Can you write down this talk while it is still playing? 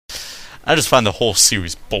I just find the whole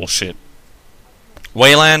series bullshit.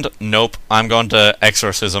 Wayland, nope. I'm going to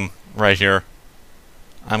Exorcism right here.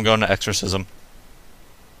 I'm going to Exorcism.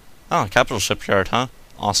 Oh, Capital Shipyard, huh?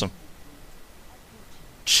 Awesome.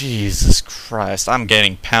 Jesus Christ, I'm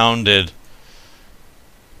getting pounded.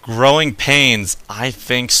 Growing Pains, I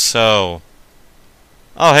think so.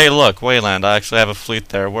 Oh, hey, look, Wayland. I actually have a fleet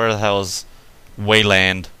there. Where the hell is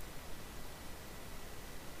Wayland?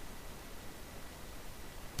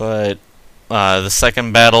 But the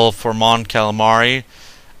second battle for Mon Calamari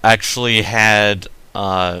actually had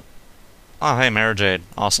oh, hey, Mara Jade.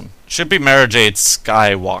 Awesome. Should be Mara Jade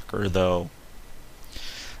Skywalker, though.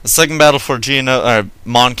 The second battle for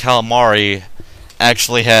Mon Calamari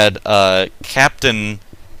actually had Captain.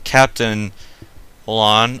 Hold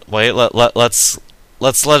on. Wait. Let's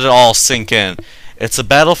let it all sink in. It's a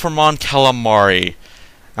battle for Mon Calamari.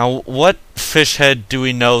 Now, what fish head do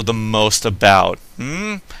we know the most about?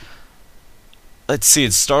 Let's see.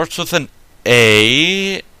 It starts with an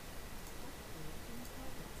A,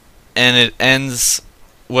 and it ends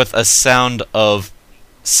with a sound of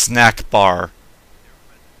snack bar.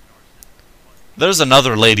 There's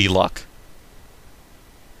another Lady Luck.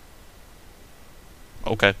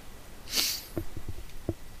 Okay.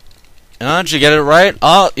 Did you get it right?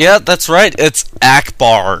 Oh, yeah, that's right. It's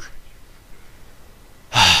Akbar.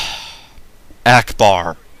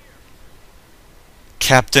 Akbar.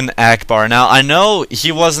 Captain Akbar. Now, I know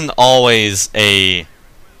he wasn't always a...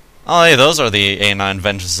 Oh, hey, those are the A9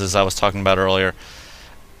 Vengeances I was talking about earlier.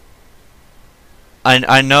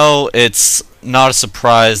 I know it's not a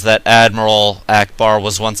surprise that Admiral Akbar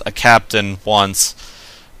was once a captain once,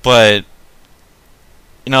 but,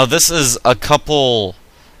 you know, this is a couple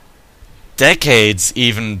decades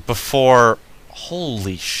even before...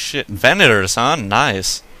 Holy shit. Venators, huh?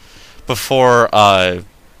 Nice. Before,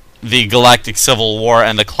 the Galactic Civil War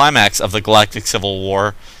and the climax of the Galactic Civil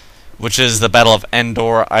War, which is the Battle of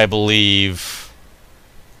Endor, I believe.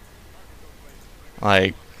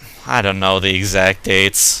 Like, I don't know the exact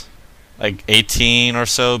dates. Like 18 or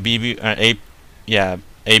so, yeah,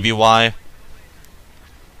 ABY.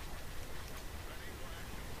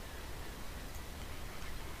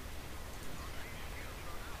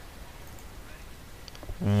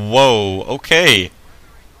 Whoa, okay.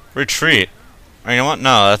 Retreat. You know what?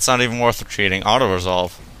 No, that's not even worth retreating.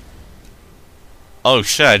 Auto-resolve. Oh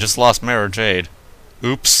shit, I just lost Mara Jade.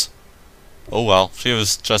 Oops. Oh well, she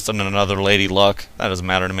was just in another Lady Luck. That doesn't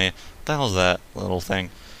matter to me. What the hell's that little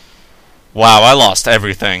thing? Wow, I lost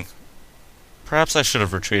everything. Perhaps I should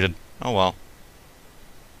have retreated. Oh well.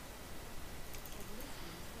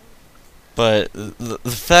 But the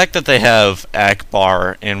fact that they have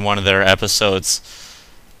Akbar in one of their episodes,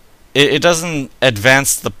 it doesn't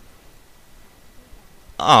advance the...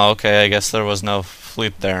 Oh, okay, I guess there was no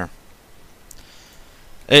fleet there.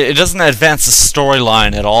 It doesn't advance the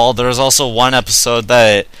storyline at all. There's also one episode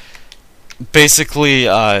that basically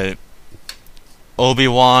Obi-Wan,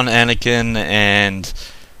 Anakin, and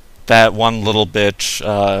that one little bitch,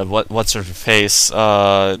 what's her face?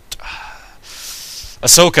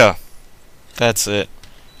 Ahsoka. That's it.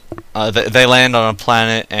 They land on a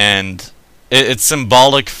planet, and it's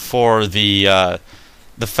symbolic for the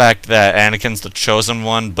fact that Anakin's the chosen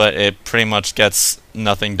one, but it pretty much gets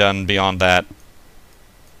nothing done beyond that.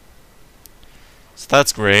 So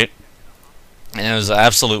that's great. And it was an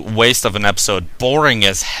absolute waste of an episode. Boring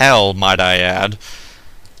as hell, might I add.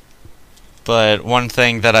 But one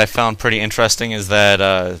thing that I found pretty interesting is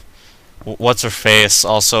that What's-Her-Face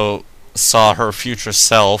also saw her future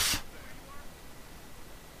self.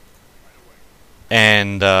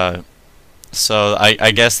 And so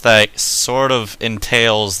I guess that sort of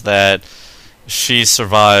entails that she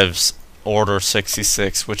survives Order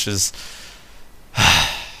 66, which is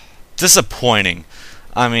disappointing.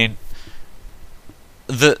 I mean,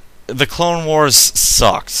 the Clone Wars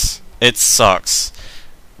sucks. It sucks.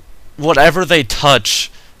 Whatever they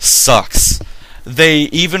touch sucks. They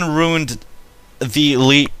even ruined the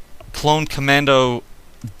elite Clone Commando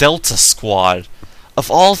Delta Squad.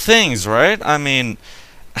 Of all things, right? I mean,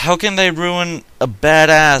 how can they ruin a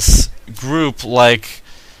badass group like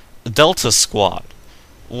Delta Squad?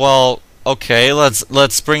 Well, okay,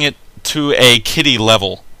 let's bring it to a kiddie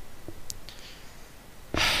level.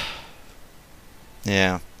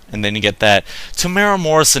 Yeah, and then you get that. Tamara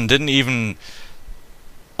Morrison didn't even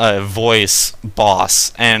voice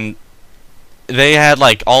Boss, and they had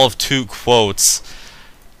like all of 2 quotes,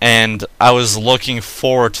 and I was looking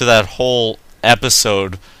forward to that whole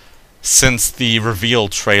episode since the reveal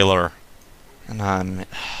trailer, and I'm...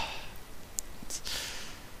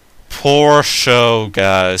 Poor show,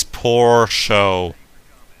 guys. Poor show.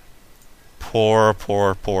 Poor,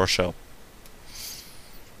 poor, poor show.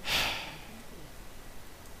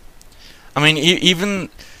 I mean, even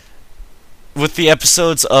with the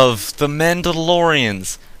episodes of The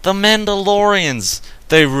Mandalorians,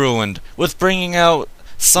 they ruined with bringing out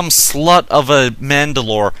some slut of a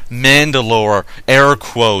Mandalore, air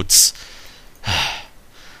quotes.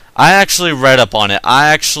 I actually read up on it. I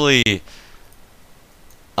actually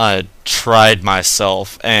tried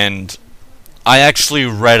myself, and I actually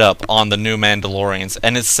read up on the new Mandalorians,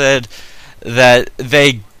 and it said that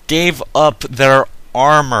they gave up their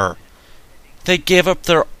armor. They gave up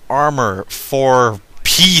their armor for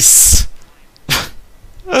peace.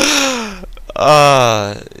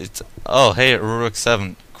 Oh, hey, Uruk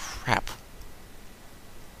 7. Crap.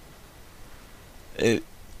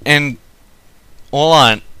 And hold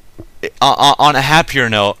on. On a happier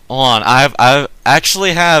note, hold on. I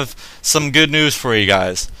actually have some good news for you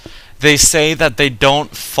guys. They say that they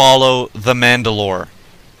don't follow the Mandalore.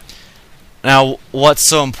 Now, what's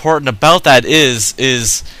so important about that is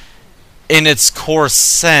in its core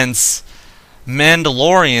sense,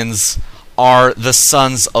 Mandalorians are the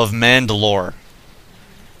sons of Mandalore.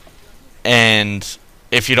 And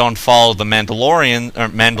if you don't follow the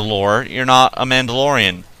Mandalore, you're not a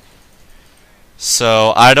Mandalorian.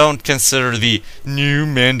 So I don't consider the new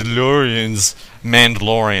Mandalorians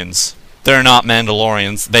Mandalorians. They're not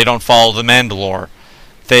Mandalorians. They don't follow the Mandalore.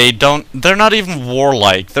 They're not even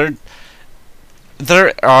warlike.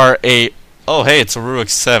 There are a oh hey, it's a Rurik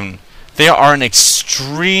 7. They are an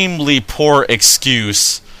extremely poor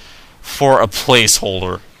excuse for a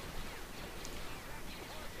placeholder.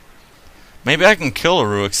 Maybe I can kill a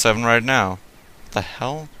Rurik 7 right now. What the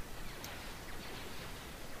hell?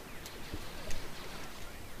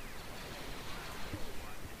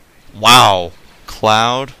 Wow.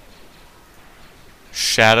 Cloud.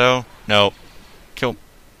 Shadow. No. Kill.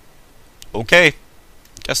 Okay.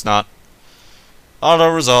 Guess not. Auto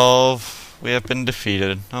resolve. We have been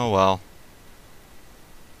defeated. Oh well.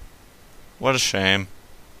 What a shame.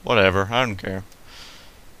 Whatever. I don't care.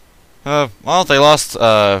 Well, they lost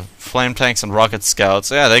flame tanks and rocket scouts.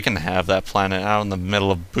 Yeah, they can have that planet out in the middle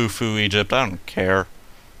of Bufu, Egypt. I don't care.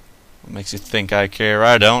 What makes you think I care?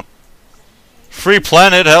 I don't. Free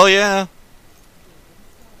planet, hell yeah!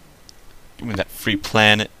 Give me that free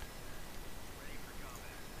planet.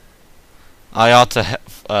 I ought to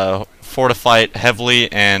fortify it heavily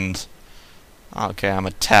and... Okay, I'm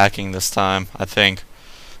attacking this time, I think.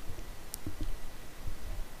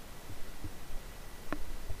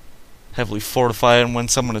 Heavily fortify it, and when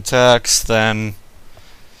someone attacks, then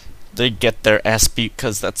they get their ass beat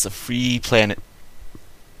because that's a free planet.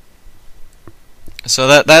 So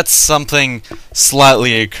that's something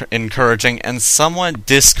slightly encouraging and somewhat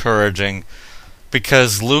discouraging,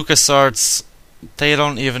 because LucasArts, they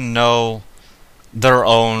don't even know their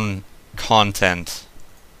own content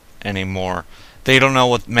anymore. They don't know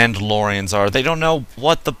what Mandalorians are. They don't know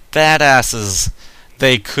what the badasses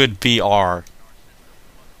they could be are.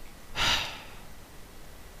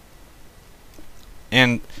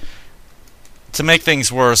 And to make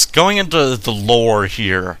things worse, going into the lore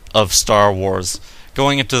here of Star Wars,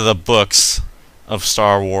 going into the books of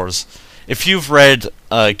Star Wars, if you've read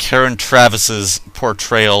Karen Travis's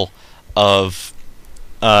portrayal of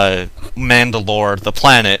Mandalore, the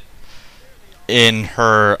planet, in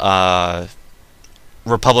her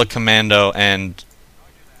Republic Commando and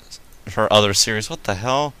her other series, what the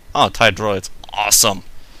hell? Oh, TIE droids. Awesome.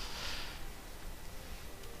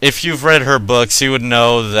 If you've read her books, you would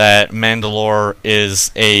know that Mandalore is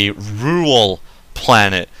a rural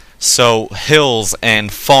planet, so hills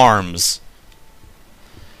and farms.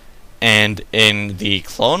 And in the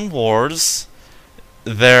Clone Wars,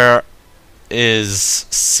 there is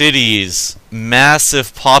cities,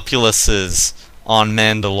 massive populaces on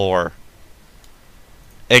Mandalore.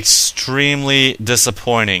 Extremely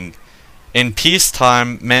disappointing. In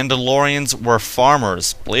peacetime, Mandalorians were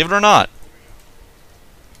farmers, believe it or not.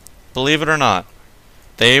 Believe it or not,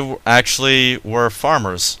 they actually were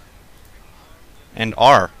farmers. And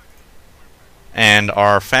are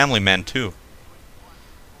family men too.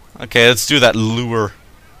 Okay, let's do that lure.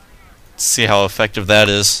 Let's see how effective that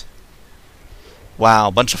is. Wow,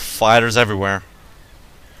 a bunch of fighters everywhere.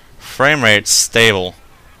 Frame rate stable.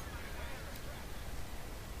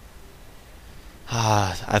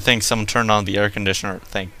 I think someone turned on the air conditioner,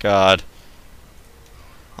 thank God.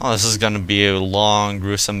 Oh, this is going to be a long,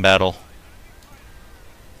 gruesome battle.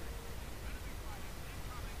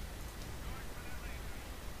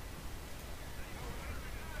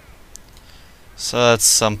 So that's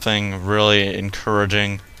something really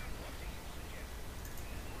encouraging.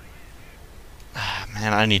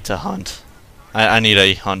 Man, I need to hunt. I need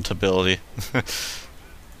a hunt ability.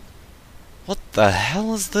 What the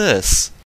hell is this?